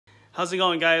How's it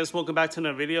going, guys? Welcome back to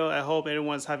another video. I hope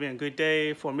everyone's having a good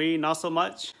day. For me, not so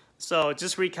much. So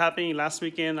just recapping, last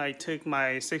weekend I took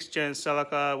my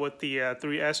 6genCelica with the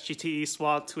 3S GTE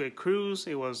swap to a cruise.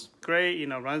 It was great, you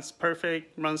know, runs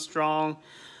perfect, runs strong.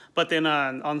 But then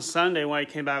on Sunday when I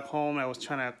came back home, I was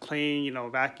trying to clean, you know,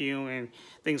 vacuum and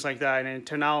things like that. And it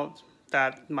turned out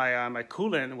that my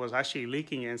coolant was actually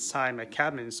leaking inside my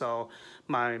cabin. So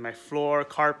my floor,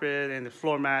 carpet, and the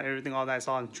floor mat, everything, all that's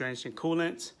all drenched in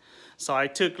coolant. So I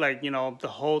took, like, you know, the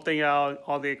whole thing out,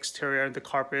 all the exterior, the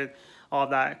carpet, all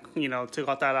that, you know, took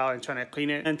all that out and trying to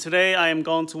clean it. And today I am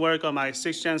going to work on my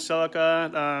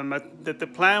 6genCelica. The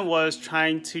plan was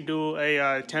trying to do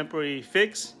a temporary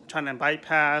fix, trying to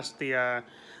bypass the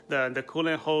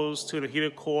coolant hose to the heater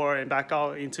core and back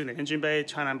out into the engine bay,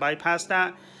 trying to bypass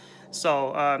that.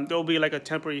 So there'll be like a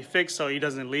temporary fix so it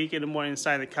doesn't leak anymore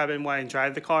inside the cabin while I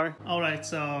drive the car. Alright,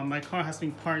 so my car has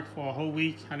been parked for a whole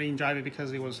week. I didn't drive it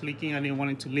because it was leaking. I didn't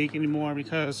want it to leak anymore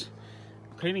because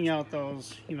cleaning out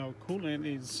those, you know, coolant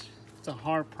it's a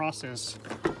hard process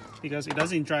because it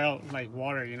doesn't dry out like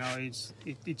water, you know.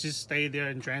 It just stays there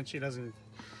and drenched. It doesn't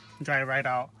dry right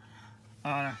out.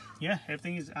 Yeah,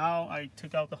 everything is out. I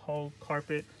took out the whole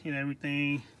carpet and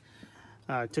everything.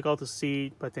 Took out the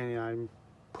seat, but then I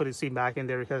put the seat back in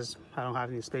there because I don't have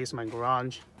any space in my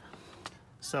garage.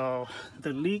 So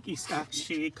the leak is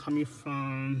actually coming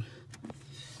from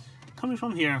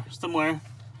here somewhere.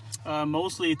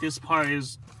 Mostly this part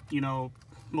is, you know,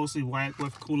 mostly wet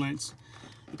with coolant.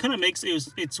 It kind of makes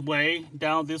its way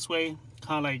down this way,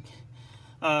 kind of like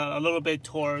a little bit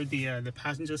toward the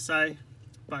passenger side,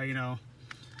 but you know,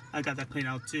 I got that cleaned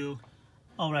out too.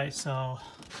 All right, so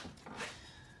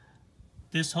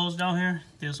this hose down here,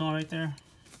 this one right there.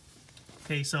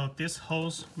 Okay, so this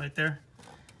hose right there,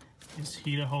 this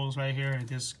heater hose right here, and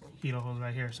this heater hose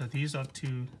right here. So these are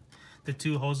the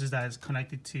two hoses that is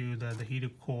connected to the heater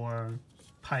core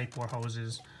pipe or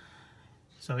hoses.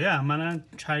 So yeah, I'm gonna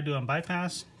try to do a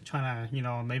bypass, trying to, you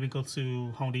know, maybe go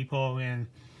to Home Depot and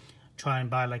try and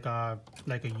buy like a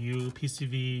U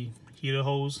PCV heater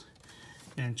hose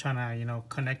and trying to, you know,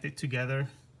 connect it together.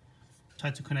 Try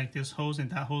to connect this hose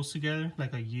and that hose together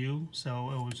like a U,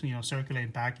 so it will, you know,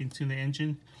 circulate back into the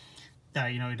engine, that,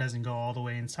 you know, it doesn't go all the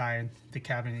way inside the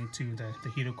cabin into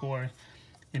the heater core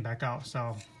and back out.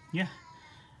 So yeah,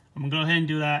 I'm gonna go ahead and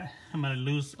do that. I'm gonna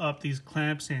loose up these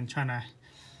clamps and trying to,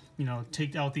 you know,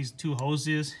 take out these two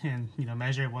hoses and, you know,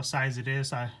 measure what size it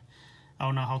is. I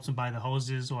don't know how to buy the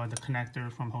hoses or the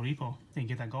connector from Home Depot and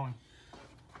get that going.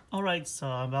 Alright, so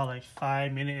about like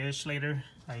 5 minutes later,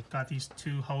 I got these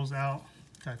two hoses out,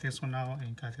 got this one out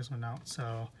and got this one out.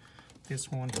 So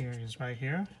this one here is right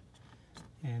here,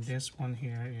 and this one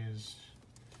here is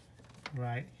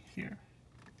right here.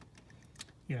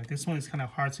 Yeah, this one is kind of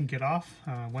hard to get off.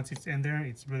 Once it's in there,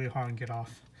 it's really hard to get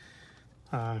off.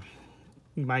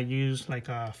 You might use like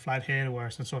a flathead or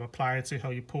some sort of plier to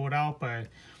help you pull it out, but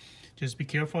just be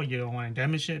careful. You don't want to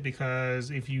damage it,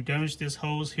 because if you damage this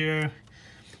hose here,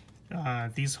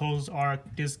 these hoses are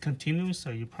discontinuous, so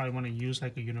you probably want to use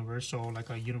like a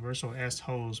universal S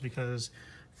hose, because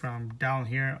from down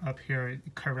here up here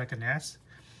it curves like an S.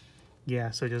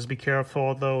 Yeah, so just be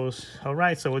careful of those. All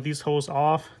right, so with these hoses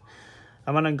off,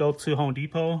 I'm gonna go to Home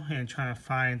Depot and try to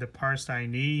find the parts that I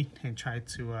need and try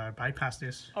to bypass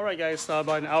this. All right, guys, so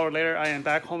about an hour later, I am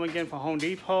back home again from Home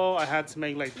Depot. I had to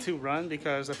make like 2 runs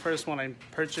because the first one I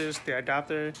purchased, the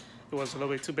adapter, it was a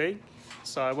little bit too big.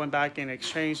 So I went back and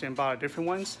exchanged and bought different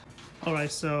ones. All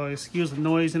right, so excuse the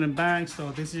noise in the back.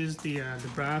 So this is the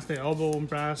brass, the elbow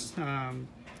brass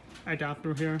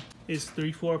adapter here. It's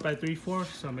 3/4 by 3/4,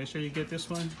 so make sure you get this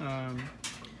one.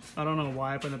 I don't know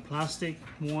why, but the plastic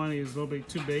one is a little bit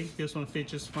too big. This one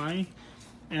fits just fine.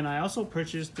 And I also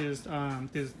purchased this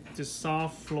this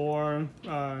soft floor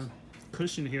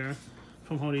cushion here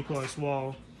from Home Depot as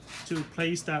well, to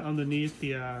place that underneath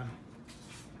the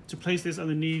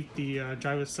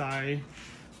driver's side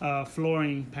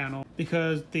flooring panel,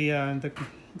 because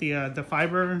the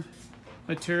fiber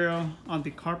material on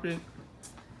the carpet,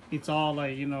 it's all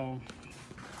like, you know,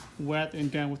 wet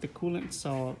and damp with the coolant,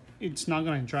 so it's not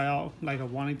gonna dry out like I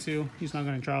wanted to. It's not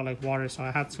gonna dry out like water, so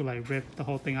I had to like rip the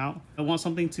whole thing out. I want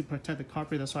something to protect the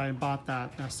carpet, that's why I bought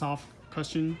that soft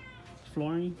cushion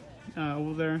flooring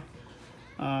over there.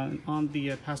 On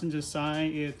the passenger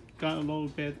side, it got a little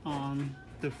bit on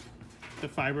the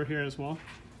fiber here as well.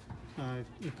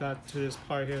 It got to this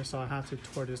part here, so I had to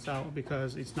tear this out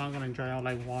because it's not gonna dry out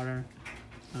like water.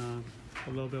 A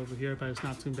little bit over here, but it's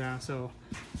not too bad. So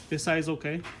this side is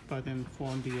okay, but then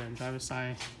for the driver's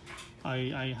side,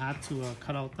 I had to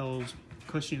cut out those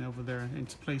cushion over there and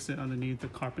to place it underneath the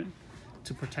carpet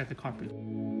to protect the carpet.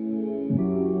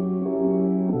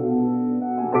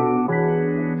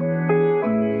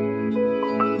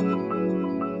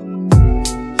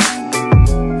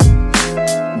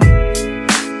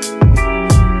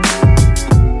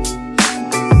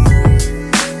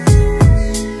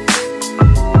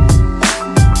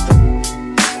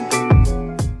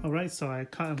 right, so I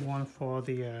cut one for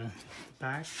the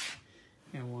back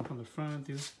and one from the front.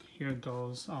 This here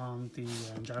goes on the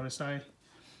driver's side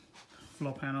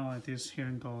floor panel, and this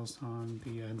here goes on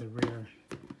the rear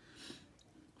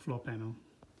floor panel.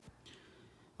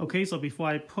 Okay, so before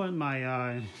I put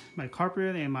my my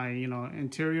carpet and my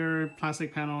interior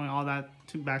plastic panel and all that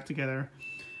back together,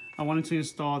 I wanted to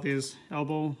install this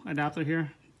elbow adapter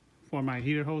here for my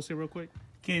heater hose here real quick.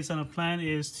 Okay, so the plan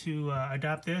is to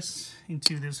adapt this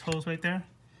into this hose right there.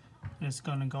 It's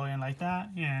gonna go in like that,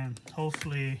 and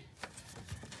hopefully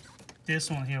this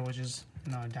one here will just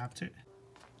adapt to it.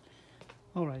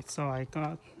 All right, so I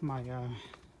got my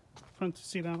front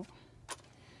seat out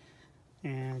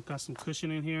and got some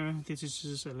cushion in here. This is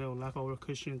just a little leftover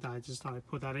cushion that I just thought I'd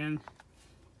put that in.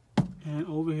 And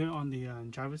over here on the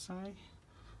driver's side,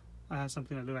 I have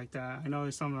something that look like that. I know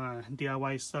it's some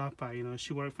DIY stuff, but it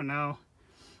should work for now.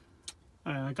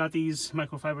 I got these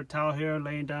microfiber towel here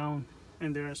laying down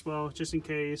in there as well, just in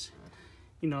case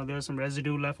there's some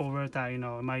residue left over that it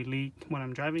might leak when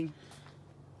I'm driving.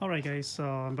 Alright guys,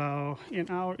 so about an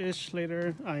hour-ish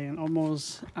later, I am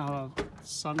almost out of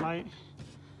sunlight,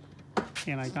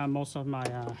 and I got most of my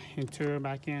interior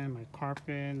back in, my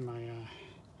carpet, my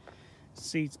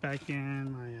seats back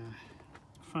in, my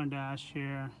front dash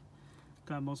here.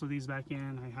 Got most of these back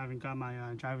in. I haven't got my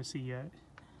driver's seat yet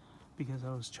because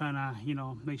I was trying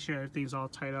to make sure everything's all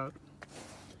tied up.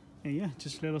 And yeah,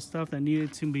 just little stuff that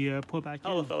needed to be put back in.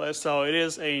 Hello fellas, so it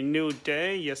is a new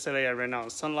day. Yesterday I ran out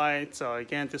of sunlight, so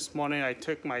again this morning I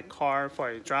took my car for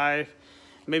a drive,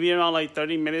 maybe around like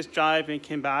 30 minutes drive, and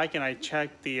came back and I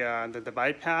checked the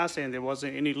bypass, and there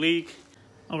wasn't any leak.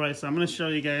 Alright, so I'm going to show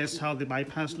you guys how the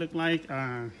bypass looked like.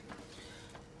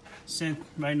 Since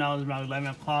right now it's around 11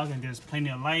 o'clock and there's plenty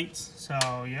of lights,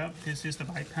 so yep, this is the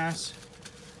bypass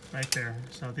right there.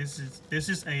 So this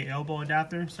is a elbow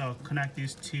adapter, so connect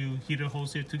these two heater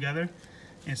hoses here together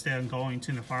instead of going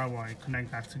to the firewall.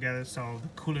 Connect back together so the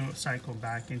coolant will cycle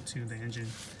back into the engine.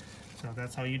 So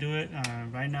that's how you do it.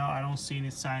 Right now I don't see any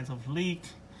signs of leak.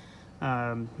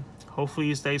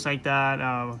 Hopefully it stays like that.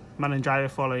 I'm gonna drive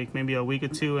it for like maybe a week or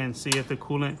two and see if the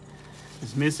coolant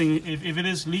is missing. If it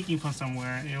is leaking from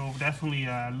somewhere, it will definitely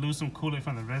lose some coolant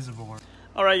from the reservoir.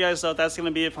 Alright guys, so that's gonna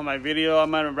be it for my video.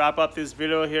 I'm gonna wrap up this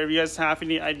video here. If you guys have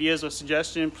any ideas or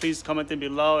suggestions, please comment them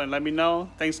below and let me know.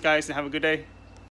 Thanks guys, and have a good day.